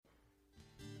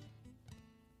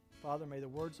Father, may the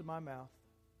words of my mouth,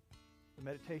 the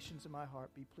meditations of my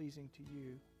heart be pleasing to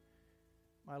you,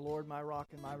 my Lord, my rock,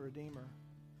 and my Redeemer.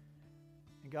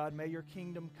 And God, may your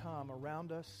kingdom come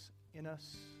around us, in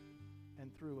us,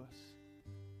 and through us.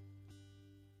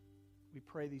 We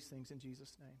pray these things in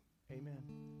Jesus' name. Amen.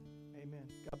 Amen.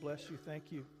 God bless you.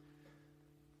 Thank you.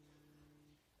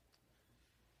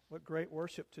 What great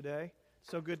worship today.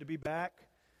 So good to be back.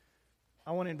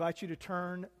 I want to invite you to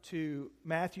turn to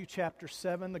Matthew chapter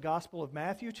 7, the Gospel of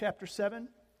Matthew chapter 7.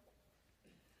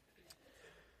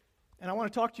 And I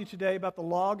want to talk to you today about the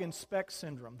Log and Speck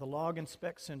Syndrome. The Log and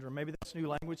Speck Syndrome. Maybe that's new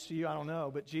language to you, I don't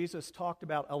know. But Jesus talked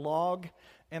about a log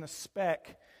and a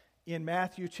speck in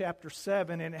Matthew chapter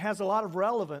 7, and it has a lot of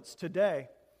relevance today.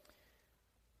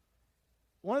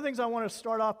 One of the things I want to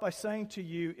start off by saying to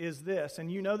you is this,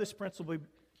 and you know this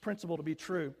principle to be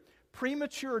true.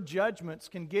 Premature judgments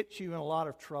can get you in a lot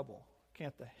of trouble,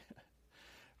 can't they?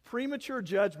 Premature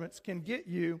judgments can get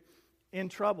you in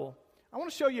trouble. I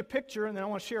want to show you a picture, and then I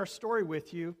want to share a story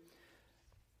with you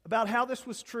about how this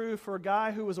was true for a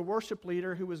guy who was a worship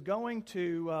leader who was going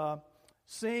to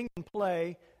sing and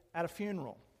play at a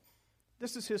funeral.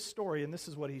 This is his story, and this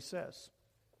is what he says.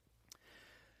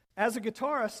 As a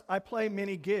guitarist, I play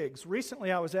many gigs. Recently,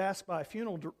 I was asked by a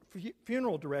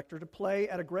funeral director to play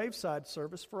at a graveside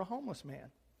service for a homeless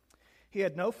man. He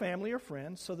had no family or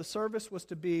friends, so the service was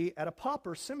to be at a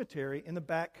pauper cemetery in the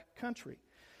back country.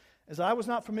 As I was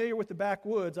not familiar with the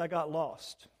backwoods, I got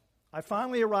lost. I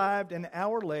finally arrived an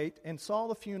hour late and saw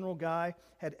the funeral guy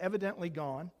had evidently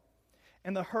gone,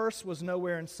 and the hearse was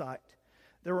nowhere in sight.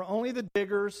 There were only the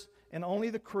diggers and only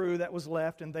the crew that was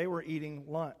left, and they were eating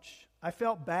lunch. I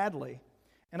felt badly,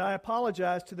 and I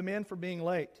apologized to the men for being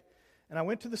late. And I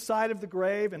went to the side of the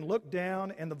grave and looked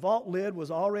down, and the vault lid was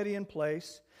already in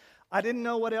place. I didn't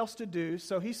know what else to do,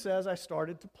 so he says I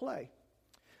started to play.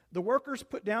 The workers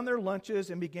put down their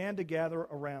lunches and began to gather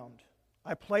around.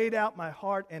 I played out my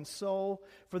heart and soul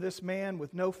for this man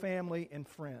with no family and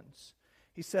friends.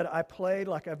 He said, I played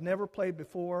like I've never played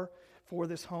before for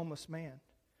this homeless man.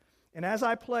 And as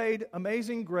I played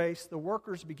Amazing Grace, the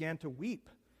workers began to weep.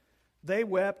 They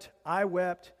wept, I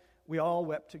wept, we all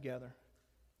wept together.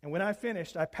 And when I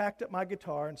finished, I packed up my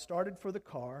guitar and started for the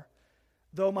car.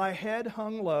 Though my head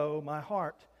hung low, my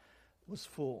heart was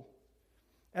full.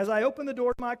 As I opened the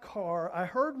door to my car, I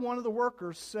heard one of the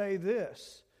workers say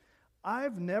this,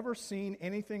 I've never seen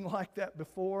anything like that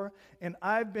before, and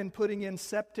I've been putting in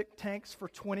septic tanks for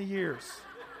 20 years.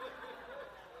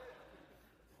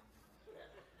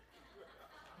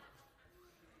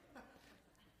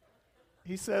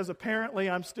 He says, apparently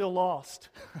I'm still lost.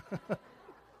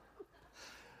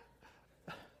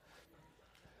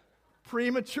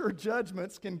 Premature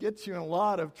judgments can get you in a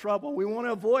lot of trouble. We want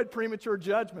to avoid premature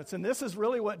judgments, and this is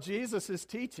really what Jesus is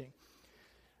teaching.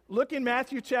 Look in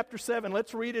Matthew chapter 7.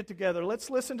 Let's read it together. Let's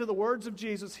listen to the words of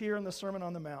Jesus here in the Sermon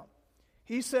on the Mount.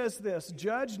 He says this,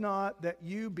 judge not that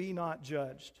you be not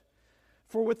judged.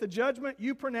 For with the judgment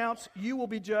you pronounce, you will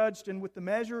be judged, and with the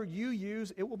measure you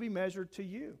use, it will be measured to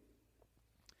you.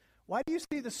 Why do you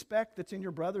see the speck that's in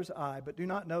your brother's eye, but do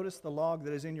not notice the log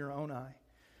that is in your own eye?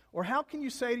 Or how can you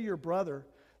say to your brother,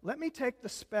 let me take the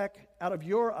speck out of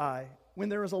your eye, when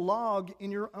there is a log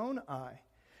in your own eye?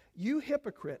 You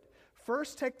hypocrite,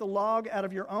 first take the log out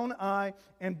of your own eye,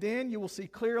 and then you will see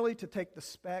clearly to take the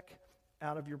speck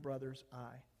out of your brother's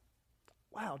eye.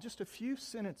 Wow, just a few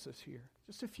sentences here,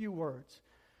 just a few words,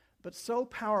 but so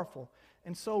powerful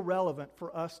and so relevant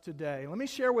for us today. Let me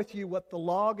share with you what the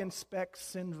Log and Speck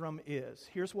Syndrome is.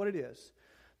 Here's what it is.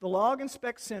 The Log and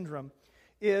Speck Syndrome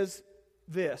is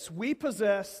this. We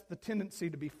possess the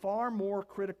tendency to be far more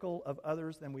critical of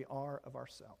others than we are of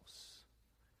ourselves.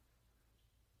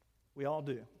 We all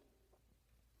do.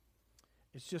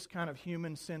 It's just kind of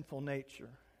human sinful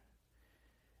nature.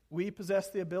 We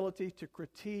possess the ability to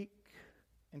critique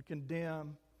and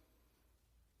condemn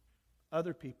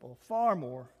other people far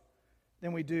more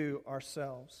than we do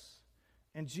ourselves.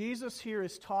 And Jesus here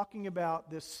is talking about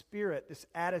this spirit, this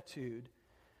attitude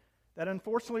that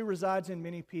unfortunately resides in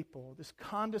many people, this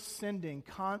condescending,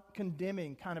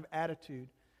 condemning kind of attitude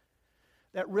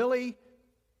that really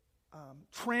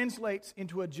translates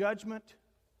into a judgment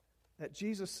that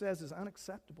Jesus says is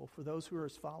unacceptable for those who are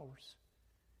His followers.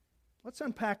 Let's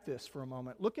unpack this for a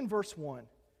moment. Look in verse 1.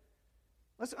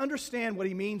 Let's understand what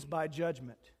He means by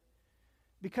judgment.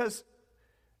 Because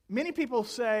many people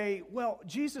say, well,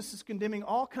 Jesus is condemning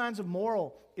all kinds of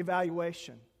moral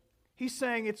evaluation. He's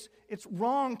saying it's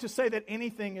wrong to say that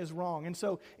anything is wrong. And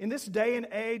so in this day and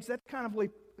age, that's kind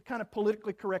of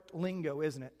politically correct lingo,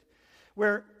 isn't it?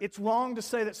 Where it's wrong to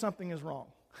say that something is wrong,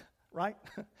 right?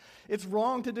 It's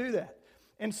wrong to do that.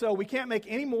 And so we can't make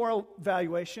any moral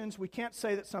evaluations. We can't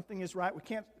say that something is right. We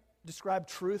can't describe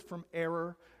truth from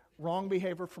error, wrong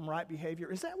behavior from right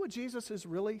behavior. Is that what Jesus is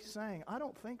really saying? I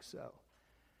don't think so.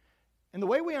 And the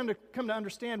way we come to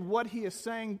understand what he is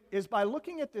saying is by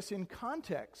looking at this in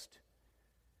context.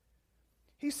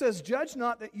 He says, judge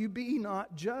not that you be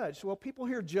not judged. Well, people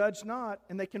hear judge not,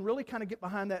 and they can really kind of get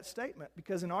behind that statement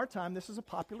because in our time, this is a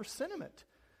popular sentiment.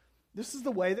 This is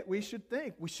the way that we should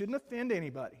think. We shouldn't offend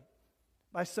anybody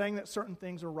by saying that certain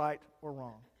things are right or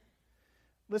wrong.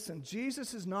 Listen,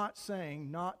 Jesus is not saying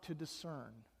not to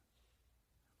discern.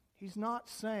 He's not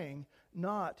saying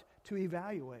not to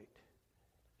evaluate.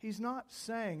 He's not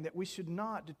saying that we should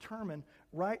not determine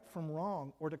right from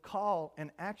wrong or to call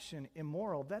an action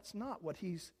immoral. That's not what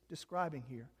he's describing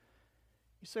here.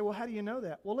 You say, well, how do you know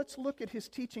that? Well, let's look at his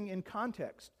teaching in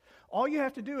context. All you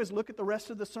have to do is look at the rest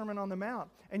of the Sermon on the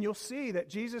Mount, and you'll see that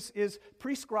Jesus is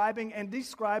prescribing and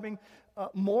describing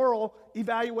moral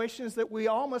evaluations that we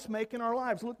all must make in our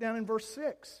lives. Look down in verse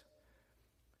 6.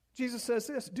 Jesus says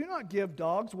this, do not give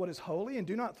dogs what is holy, and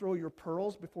do not throw your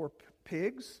pearls before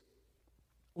pigs,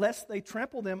 lest they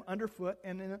trample them underfoot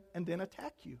and then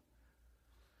attack you.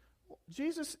 Well,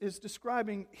 Jesus is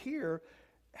describing here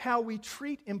how we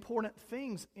treat important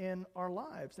things in our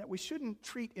lives, that we shouldn't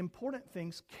treat important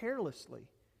things carelessly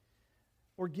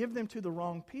or give them to the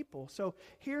wrong people. So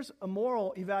here's a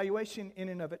moral evaluation in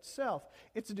and of itself.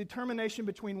 It's a determination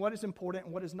between what is important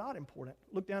and what is not important.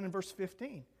 Look down in verse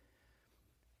 15.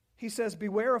 He says,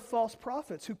 beware of false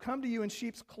prophets who come to you in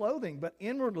sheep's clothing, but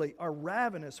inwardly are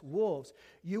ravenous wolves.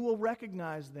 You will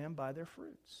recognize them by their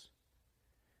fruits.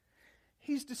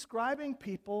 He's describing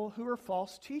people who are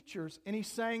false teachers, and he's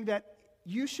saying that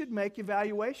you should make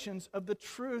evaluations of the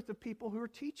truth of people who are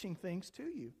teaching things to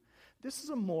you. This is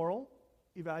a moral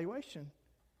evaluation.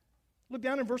 Look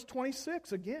down in verse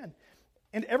 26 again.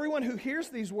 And everyone who hears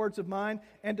these words of mine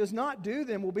and does not do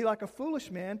them will be like a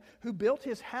foolish man who built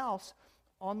his house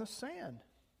on the sand.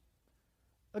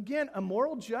 Again, a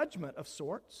moral judgment of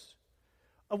sorts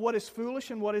of what is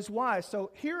foolish and what is wise. So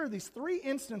here are these three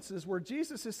instances where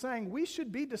Jesus is saying we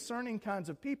should be discerning kinds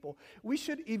of people. We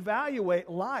should evaluate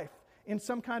life in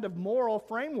some kind of moral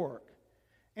framework.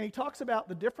 And he talks about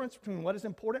the difference between what is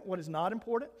important, what is not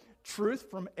important, truth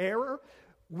from error,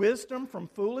 wisdom from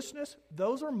foolishness.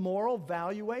 Those are moral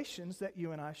valuations that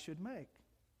you and I should make.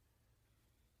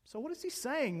 So what is he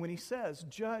saying when he says,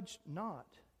 judge not?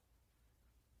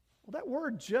 Well, that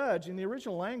word judge in the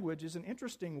original language is an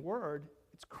interesting word.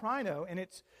 It's krino, and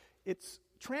it's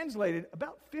translated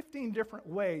about 15 different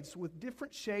ways with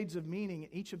different shades of meaning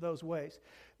in each of those ways.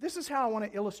 This is how I want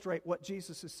to illustrate what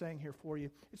Jesus is saying here for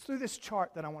you. It's through this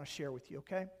chart that I want to share with you,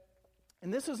 okay?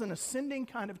 And this is an ascending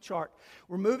kind of chart.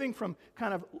 We're moving from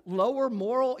kind of lower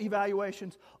moral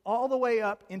evaluations all the way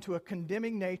up into a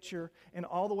condemning nature and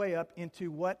all the way up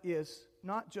into what is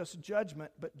not just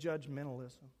judgment, but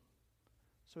judgmentalism.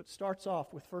 So it starts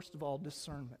off with, first of all,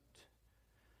 discernment.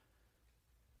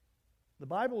 The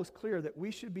Bible is clear that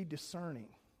we should be discerning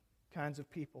kinds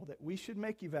of people, that we should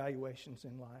make evaluations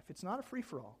in life. It's not a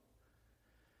free-for-all.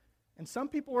 And some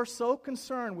people are so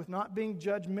concerned with not being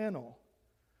judgmental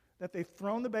that they've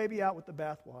thrown the baby out with the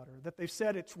bathwater, that they've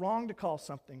said it's wrong to call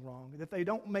something wrong, that they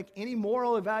don't make any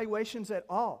moral evaluations at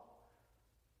all.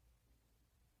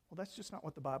 Well, that's just not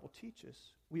what the Bible teaches.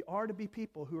 We are to be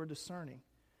people who are discerning.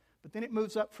 But then it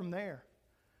moves up from there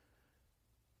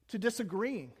to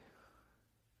disagreeing.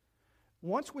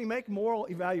 Once we make moral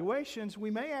evaluations, we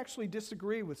may actually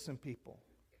disagree with some people.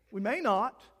 We may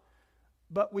not,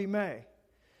 but we may.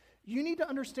 You need to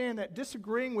understand that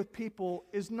disagreeing with people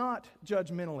is not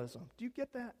judgmentalism. Do you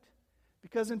get that?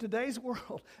 Because in today's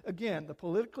world, again, the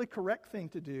politically correct thing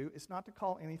to do is not to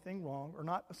call anything wrong or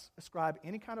not ascribe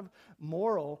any kind of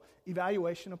moral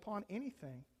evaluation upon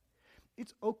anything.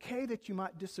 It's okay that you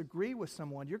might disagree with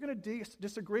someone. You're going to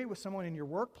disagree with someone in your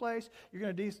workplace. You're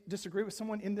going to disagree with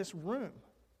someone in this room.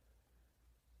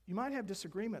 You might have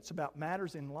disagreements about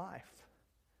matters in life.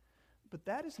 But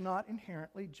that is not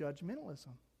inherently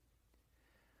judgmentalism.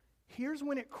 Here's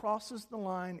when it crosses the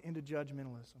line into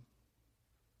judgmentalism,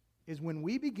 is when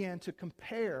we begin to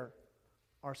compare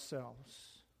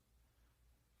ourselves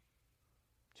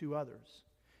to others.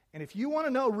 And if you want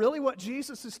to know really what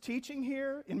Jesus is teaching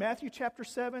here in Matthew chapter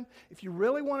 7, if you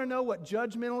really want to know what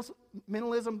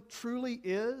judgmentalism truly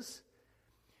is,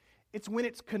 it's when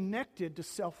it's connected to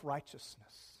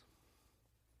self-righteousness.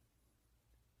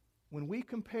 When we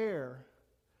compare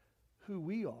who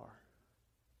we are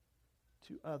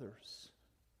to others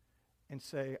and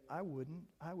say, I would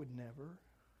never,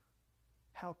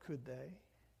 how could they?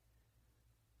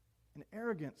 And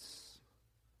arrogance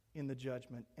in the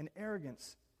judgment and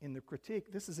arrogance in the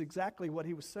critique. This is exactly what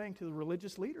he was saying to the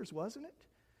religious leaders, wasn't it?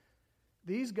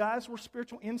 These guys were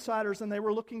spiritual insiders, and they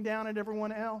were looking down at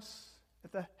everyone else,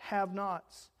 at the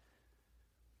have-nots,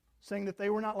 saying that they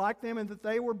were not like them and that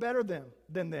they were better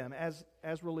than them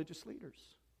as religious leaders.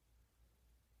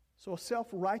 So a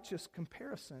self-righteous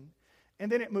comparison,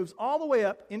 and then it moves all the way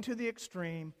up into the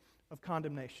extreme of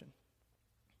condemnation.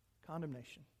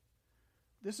 Condemnation.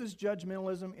 This is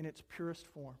judgmentalism in its purest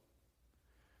form.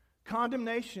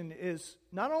 Condemnation is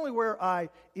not only where I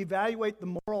evaluate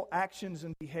the moral actions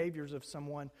and behaviors of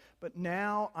someone, but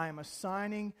now I am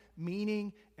assigning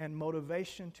meaning and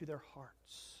motivation to their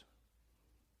hearts.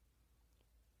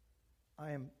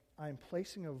 I am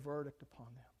placing a verdict upon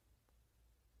them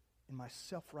in my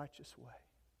self-righteous way,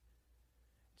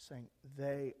 saying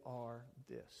they are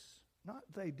this. Not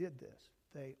they did this,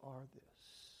 they are this.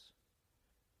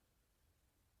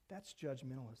 That's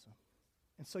judgmentalism.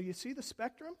 And so you see the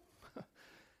spectrum?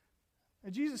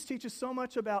 And Jesus teaches so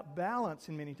much about balance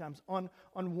in many times. On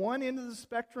one end of the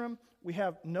spectrum, we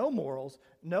have no morals,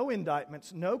 no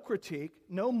indictments, no critique,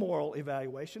 no moral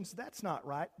evaluations. That's not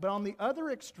right. But on the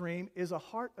other extreme is a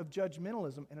heart of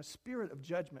judgmentalism and a spirit of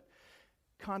judgment,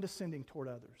 condescending toward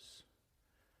others.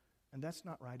 And that's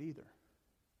not right either.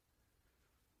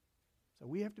 So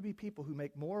we have to be people who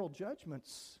make moral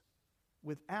judgments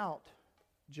without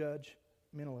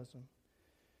judgmentalism.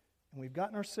 And we've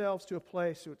gotten ourselves to a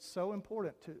place where it's so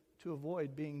important to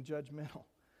avoid being judgmental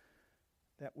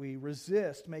that we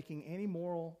resist making any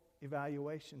moral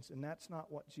evaluations, and that's not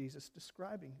what Jesus is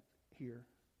describing here.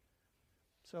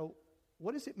 So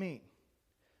what does it mean?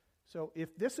 So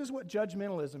if this is what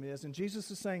judgmentalism is, and Jesus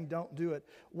is saying don't do it,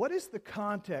 what is the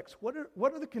context? What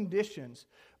are the conditions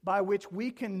by which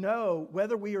we can know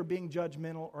whether we are being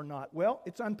judgmental or not? Well,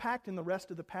 it's unpacked in the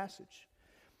rest of the passage.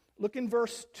 Look in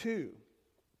verse 2.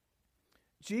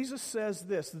 Jesus says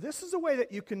this is a way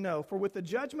that you can know, for with the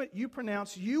judgment you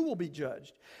pronounce, you will be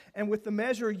judged. And with the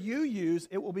measure you use,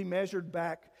 it will be measured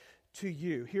back to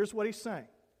you. Here's what he's saying.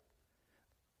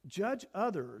 Judge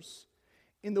others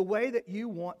in the way that you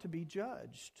want to be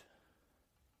judged.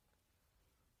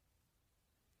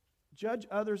 Judge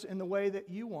others in the way that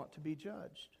you want to be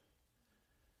judged.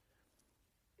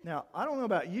 Now, I don't know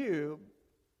about you,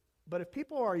 but if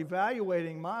people are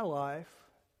evaluating my life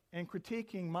and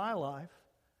critiquing my life,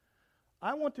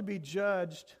 I want to be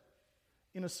judged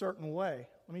in a certain way.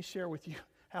 Let me share with you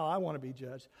how I want to be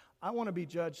judged. I want to be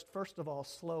judged, first of all,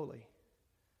 slowly.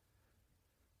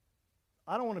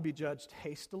 I don't want to be judged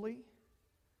hastily.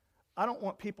 I don't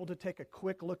want people to take a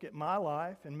quick look at my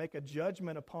life and make a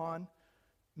judgment upon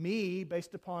me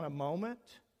based upon a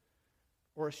moment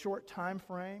or a short time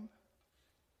frame.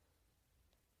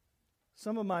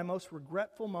 Some of my most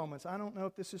regretful moments, I don't know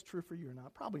if this is true for you or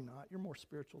not. Probably not. You're more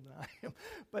spiritual than I am.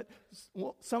 But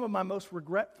some of my most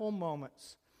regretful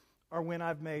moments are when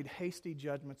I've made hasty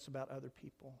judgments about other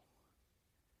people,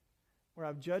 where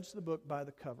I've judged the book by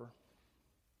the cover,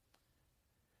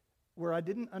 where I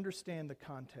didn't understand the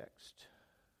context,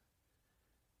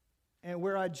 and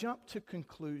where I jumped to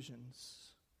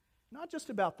conclusions, not just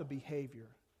about the behavior,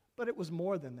 but it was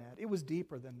more than that. It was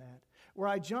deeper than that. Where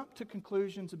I jumped to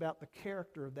conclusions about the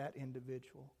character of that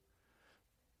individual.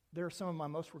 There are some of my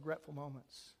most regretful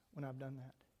moments when I've done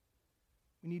that.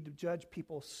 We need to judge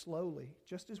people slowly,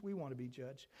 just as we want to be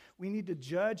judged. We need to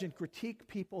judge and critique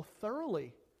people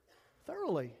thoroughly.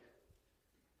 Thoroughly.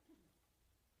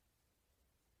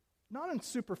 Not in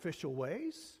superficial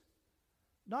ways,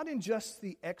 not in just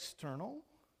the external,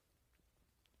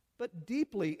 but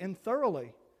deeply and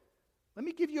thoroughly. Let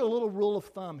me give you a little rule of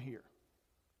thumb here.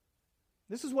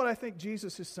 This is what I think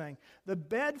Jesus is saying. The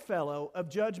bedfellow of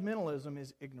judgmentalism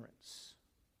is ignorance.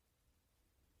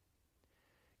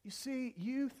 You see,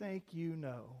 you think you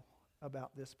know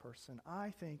about this person.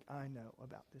 I think I know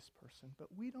about this person. But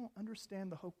we don't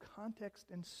understand the whole context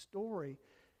and story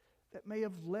that may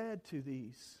have led to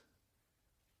these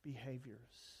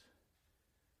behaviors.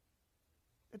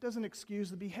 It doesn't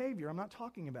excuse the behavior. I'm not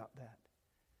talking about that.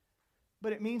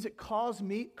 But it means it causes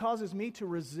me to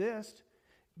resist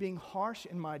being harsh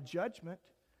in my judgment,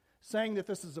 saying that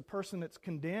this is a person that's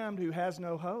condemned who has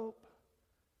no hope.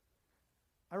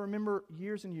 I remember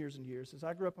years and years and years, as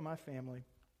I grew up in my family,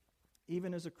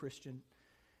 even as a Christian,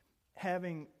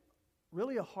 having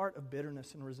really a heart of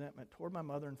bitterness and resentment toward my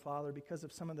mother and father because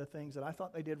of some of the things that I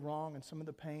thought they did wrong and some of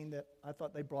the pain that I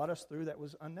thought they brought us through that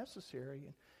was unnecessary.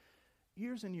 And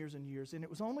years and years and years. And it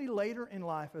was only later in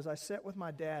life, as I sat with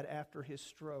my dad after his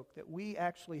stroke, that we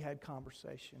actually had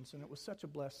conversations. And it was such a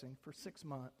blessing for 6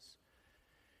 months.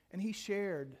 And he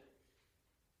shared,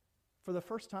 for the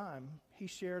first time, he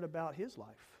shared about his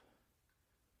life.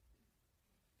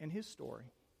 and his story.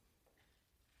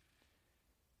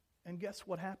 And guess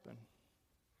what happened?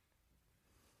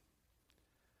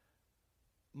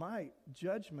 My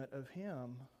judgment of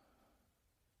him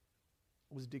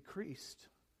was decreased.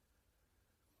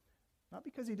 Not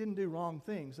because he didn't do wrong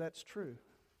things, that's true.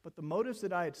 But the motives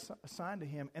that I had assigned to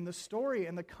him and the story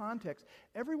and the context,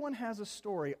 everyone has a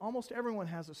story. Almost everyone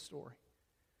has a story.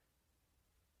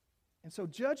 And so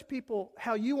judge people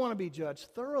how you want to be judged,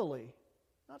 thoroughly,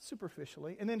 not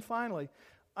superficially. And then finally,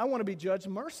 I want to be judged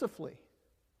mercifully.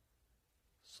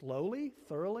 Slowly,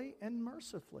 thoroughly, and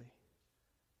mercifully.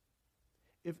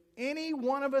 If any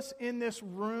one of us in this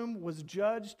room was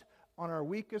judged on our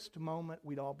weakest moment,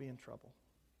 we'd all be in trouble.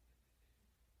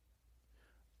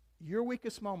 Your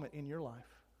weakest moment in your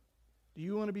life. Do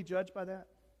you want to be judged by that?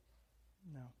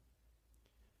 No.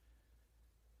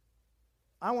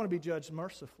 I want to be judged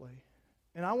mercifully.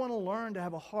 And I want to learn to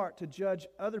have a heart to judge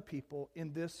other people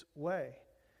in this way.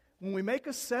 When we make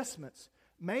assessments,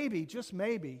 maybe, just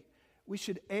maybe, we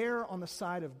should err on the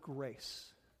side of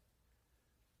grace.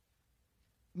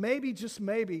 Maybe, just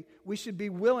maybe, we should be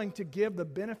willing to give the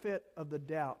benefit of the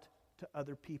doubt to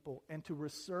other people and to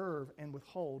reserve and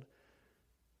withhold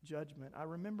judgment. I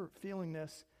remember feeling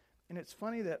this, and it's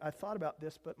funny that I thought about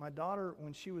this, but my daughter,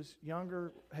 when she was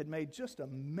younger, had made just a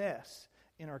mess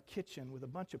in our kitchen with a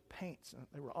bunch of paints, and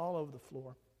they were all over the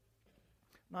floor.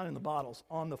 Not in the bottles,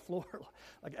 on the floor,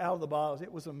 like out of the bottles.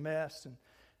 It was a mess, and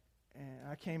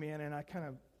I came in, and I kind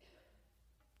of,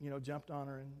 jumped on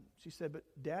her, and she said, "But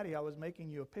Daddy, I was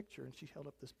making you a picture," and she held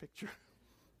up this picture.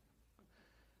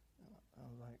 I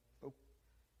was like,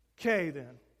 "Okay,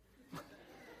 then."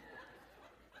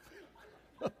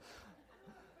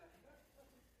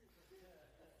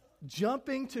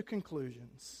 Jumping to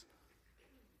conclusions.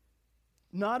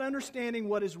 Not understanding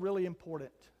what is really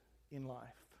important in life.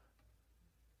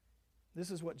 This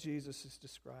is what Jesus is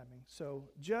describing. So,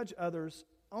 judge others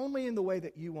only in the way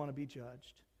that you want to be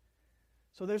judged.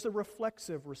 So there's a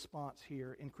reflexive response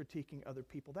here in critiquing other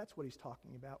people. That's what he's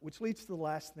talking about, which leads to the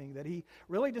last thing that he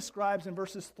really describes in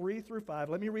verses 3 through 5.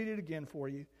 Let me read it again for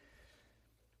you.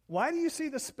 Why do you see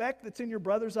the speck that's in your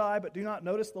brother's eye, but do not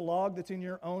notice the log that's in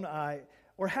your own eye?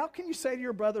 Or how can you say to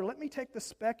your brother, let me take the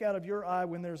speck out of your eye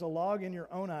when there's a log in your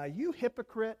own eye? You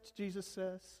hypocrite, Jesus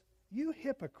says. You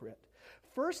hypocrite.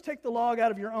 First take the log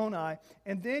out of your own eye,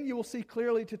 and then you will see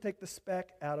clearly to take the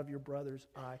speck out of your brother's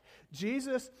eye.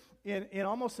 Jesus, in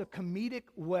almost a comedic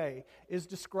way, is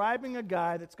describing a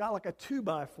guy that's got like a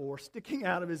 2x4 sticking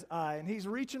out of his eye, and he's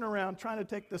reaching around trying to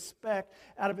take the speck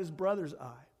out of his brother's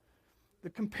eye. The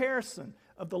comparison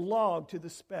of the log to the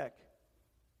speck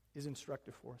is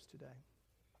instructive for us today.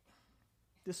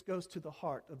 This goes to the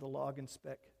heart of the Log and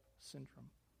Speck Syndrome.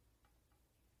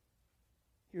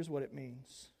 Here's what it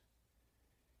means.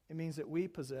 It means that we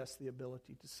possess the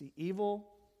ability to see evil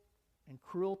and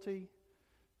cruelty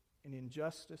and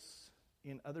injustice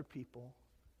in other people,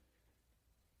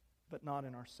 but not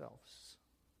in ourselves.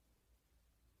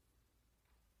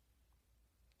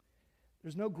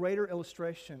 There's no greater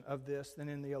illustration of this than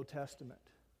in the Old Testament.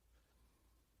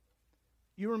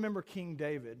 You remember King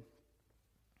David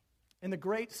and the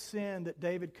great sin that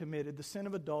David committed, the sin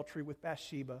of adultery with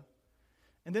Bathsheba,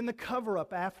 and then the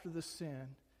cover-up after the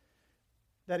sin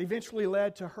that eventually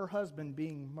led to her husband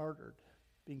being murdered,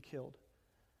 being killed.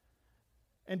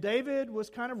 And David was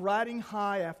kind of riding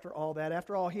high after all that.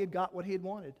 After all, he had got what he had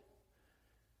wanted.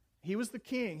 He was the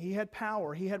king. He had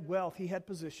power. He had wealth. He had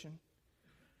position.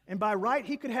 And by right,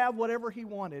 he could have whatever he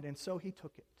wanted, and so he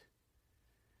took it.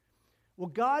 Well,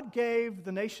 God gave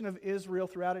the nation of Israel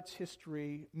throughout its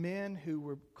history men who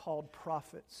were called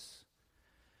prophets.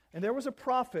 And there was a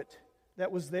prophet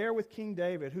that was there with King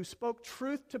David who spoke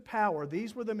truth to power.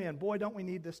 These were the men. Boy, don't we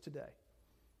need this today.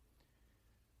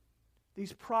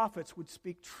 These prophets would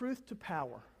speak truth to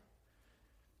power.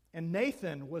 And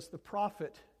Nathan was the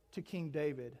prophet to King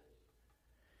David.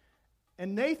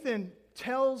 And Nathan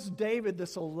tells David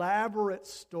this elaborate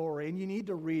story, and you need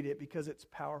to read it because it's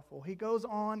powerful. He goes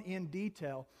on in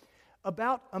detail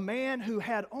about a man who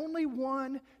had only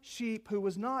one sheep, who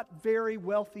was not very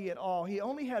wealthy at all. He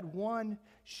only had one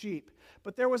sheep.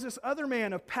 But there was this other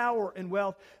man of power and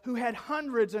wealth who had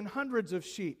hundreds and hundreds of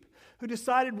sheep, who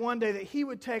decided one day that he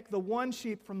would take the one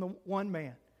sheep from the one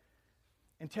man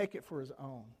and take it for his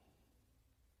own.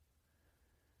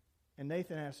 And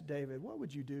Nathan asked David, what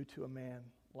would you do to a man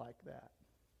like that?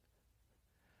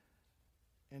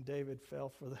 And David fell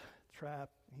for the trap.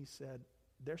 He said,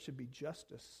 there should be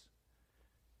justice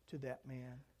to that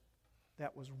man.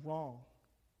 That was wrong.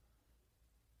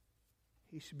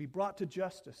 He should be brought to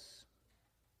justice.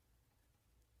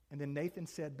 And then Nathan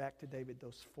said back to David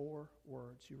those 4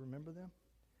 words. You remember them?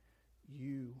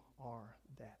 You are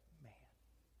that man.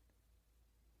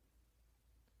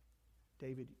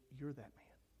 David, you're that man.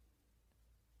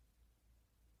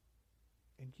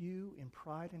 And you, in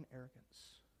pride and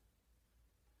arrogance,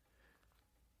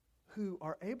 who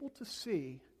are able to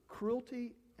see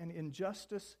cruelty and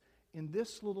injustice in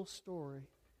this little story,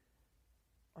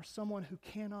 are someone who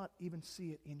cannot even see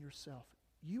it in yourself.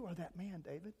 You are that man,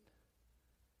 David.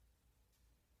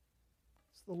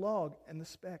 It's the Log and the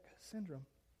Speck Syndrome.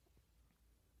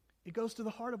 It goes to the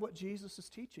heart of what Jesus is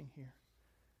teaching here.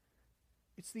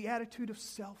 It's the attitude of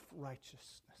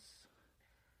self-righteousness.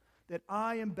 That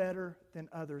I am better than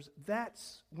others.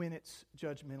 That's when it's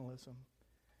judgmentalism.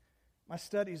 My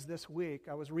studies this week,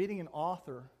 I was reading an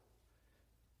author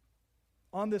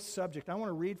on this subject. I want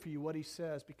to read for you what he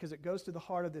says because it goes to the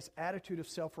heart of this attitude of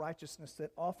self-righteousness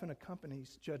that often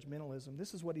accompanies judgmentalism.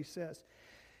 This is what he says.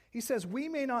 He says, we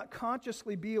may not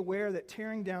consciously be aware that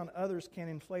tearing down others can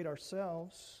inflate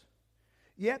ourselves,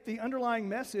 yet the underlying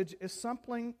message is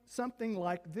something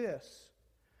like this.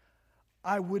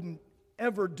 I wouldn't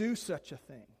ever do such a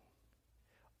thing.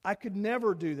 I could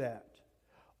never do that.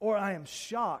 Or I am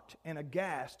shocked and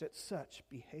aghast at such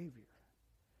behavior.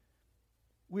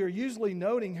 We are usually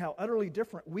noting how utterly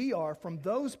different we are from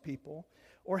those people,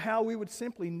 or how we would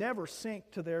simply never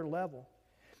sink to their level.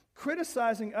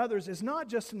 Criticizing others is not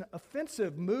just an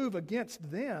offensive move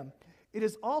against them. It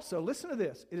is also, listen to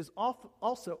this, it is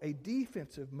also a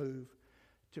defensive move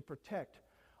to protect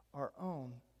our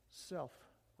own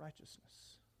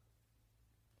self-righteousness.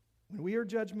 When we are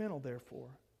judgmental, therefore,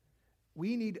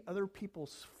 we need other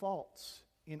people's faults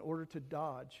in order to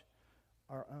dodge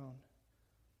our own.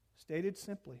 Stated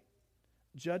simply,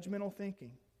 judgmental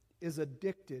thinking is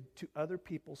addicted to other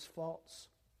people's faults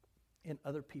and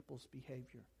other people's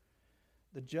behavior.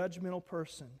 The judgmental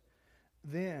person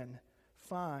then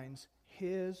finds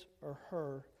his or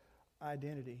her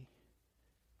identity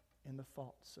in the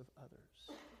faults of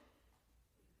others.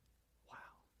 Wow.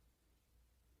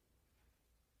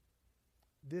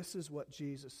 This is what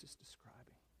Jesus is describing.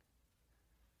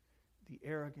 The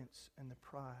arrogance and the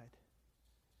pride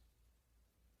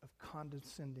of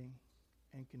condescending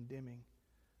and condemning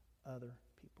other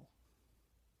people.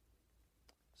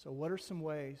 So what are some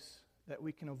ways that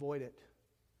we can avoid it?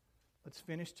 Let's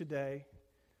finish today.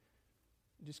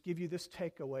 Just give you this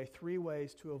takeaway, 3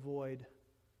 ways to avoid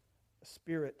a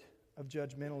spirit of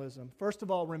judgmentalism. First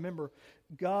of all, remember,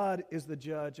 God is the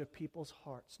judge of people's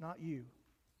hearts, not you.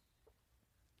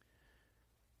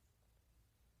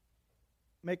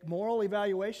 Make moral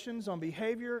evaluations on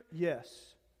behavior?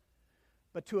 Yes.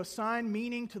 But to assign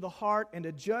meaning to the heart and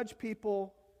to judge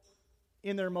people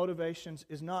in their motivations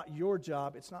is not your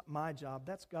job. It's not my job.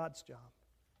 That's God's job.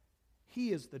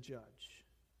 He is the judge.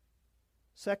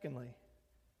 Secondly,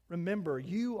 remember,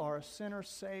 you are a sinner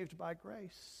saved by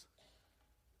grace.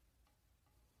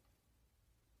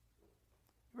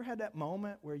 You ever had that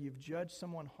moment where you've judged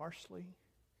someone harshly?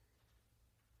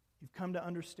 You've come to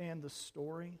understand the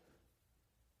story,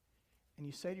 and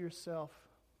you say to yourself,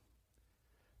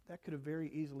 that could have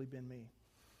very easily been me.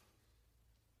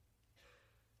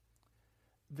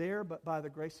 There, but by the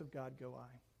grace of God, go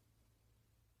I.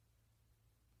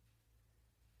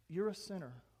 You're a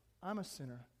sinner. I'm a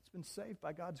sinner. It's been saved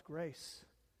by God's grace.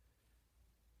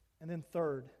 And then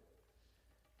third,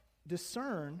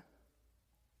 discern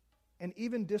and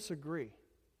even disagree,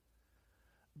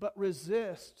 but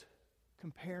resist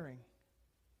comparing.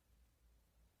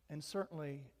 And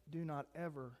certainly do not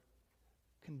ever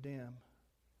condemn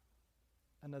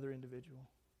another individual.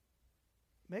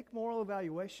 Make moral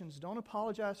evaluations. Don't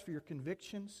apologize for your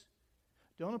convictions.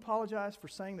 Don't apologize for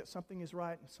saying that something is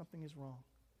right and something is wrong.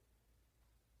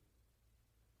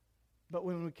 But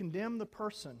when we condemn the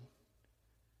person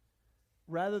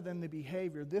rather than the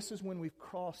behavior, this is when we've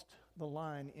crossed the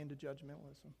line into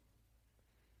judgmentalism.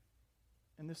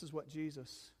 And this is what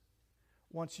Jesus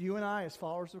wants you and I as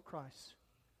followers of Christ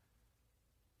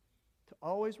to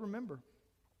always remember,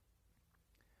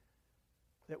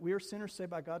 that we are sinners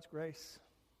saved by God's grace.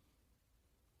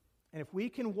 And if we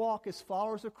can walk as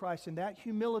followers of Christ in that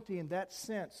humility, in that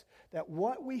sense, that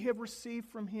what we have received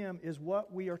from Him is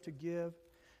what we are to give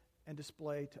and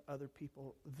display to other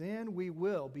people, then we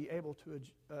will be able to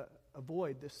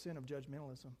avoid this sin of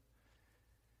judgmentalism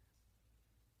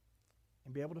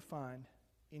and be able to find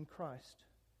in Christ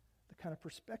the kind of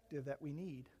perspective that we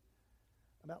need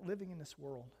about living in this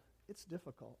world. It's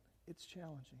difficult. It's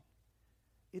challenging.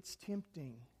 It's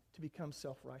tempting to become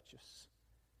self-righteous.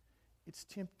 It's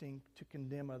tempting to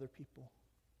condemn other people.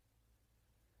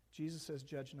 Jesus says,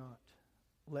 judge not,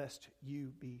 lest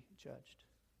you be judged.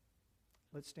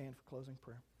 Let's stand for closing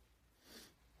prayer.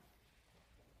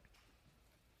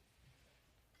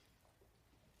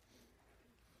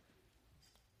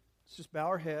 Let's just bow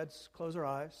our heads, close our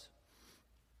eyes.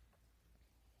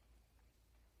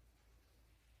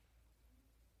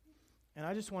 And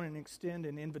I just want to extend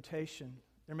an invitation.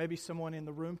 There may be someone in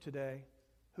the room today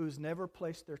who has never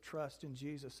placed their trust in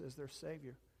Jesus as their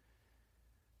Savior.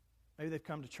 Maybe they've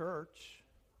come to church,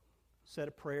 said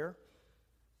a prayer,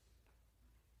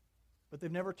 but they've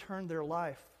never turned their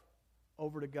life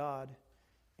over to God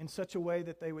in such a way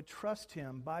that they would trust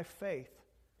Him by faith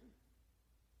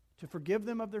to forgive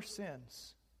them of their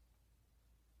sins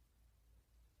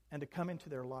and to come into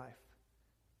their life.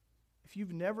 If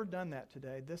you've never done that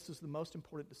today, this is the most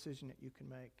important decision that you can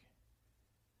make.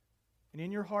 And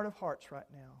in your heart of hearts right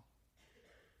now,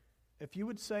 if you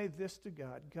would say this to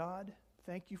God, God,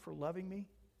 thank you for loving me.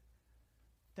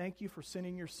 Thank you for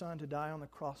sending your Son to die on the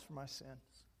cross for my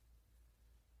sins.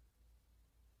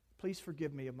 Please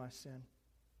forgive me of my sin.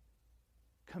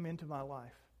 Come into my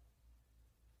life.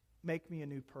 Make me a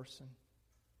new person.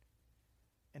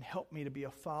 And help me to be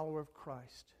a follower of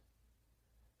Christ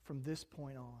from this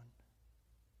point on.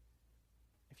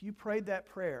 If you prayed that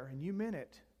prayer and you meant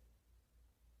it,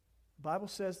 the Bible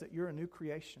says that you're a new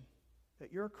creation,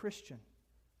 that you're a Christian,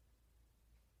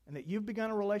 and that you've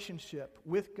begun a relationship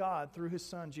with God through His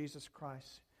Son, Jesus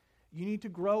Christ. You need to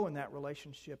grow in that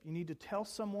relationship. You need to tell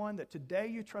someone that today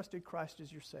you trusted Christ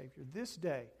as your Savior. This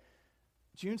day,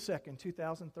 June 2nd,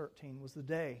 2013, was the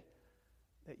day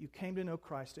that you came to know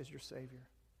Christ as your Savior.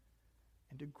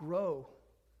 And to grow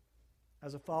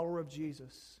as a follower of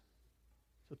Jesus.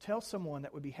 So tell someone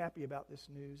that would be happy about this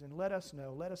news and let us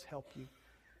know. Let us help you.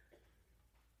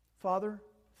 Father,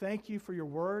 thank you for your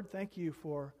word. Thank you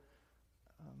for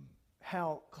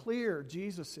how clear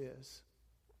Jesus is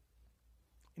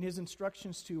in His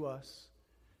instructions to us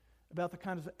about the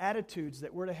kind of attitudes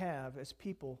that we're to have as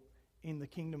people in the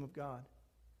kingdom of God.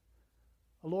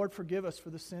 Oh, Lord, forgive us for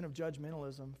the sin of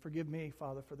judgmentalism. Forgive me,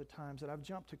 Father, for the times that I've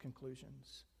jumped to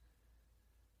conclusions.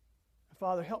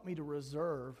 Father, help me to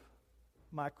reserve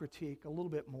my critique a little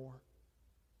bit more.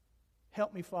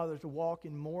 Help me, Father, to walk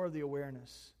in more of the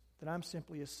awareness that I'm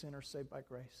simply a sinner saved by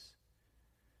grace.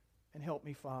 And help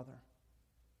me, Father,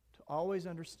 to always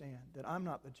understand that I'm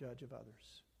not the judge of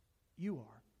others. You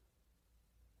are.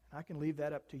 And I can leave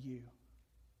that up to you.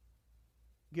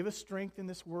 Give us strength in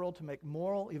this world to make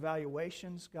moral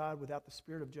evaluations, God, without the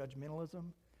spirit of judgmentalism.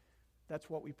 That's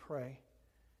what we pray.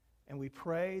 And we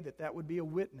pray that that would be a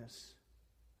witness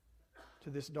to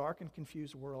this dark and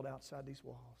confused world outside these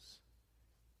walls.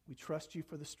 We trust you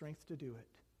for the strength to do it.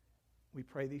 We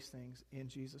pray these things in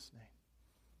Jesus'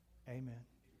 name. Amen.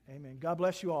 Amen. God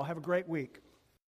bless you all. Have a great week.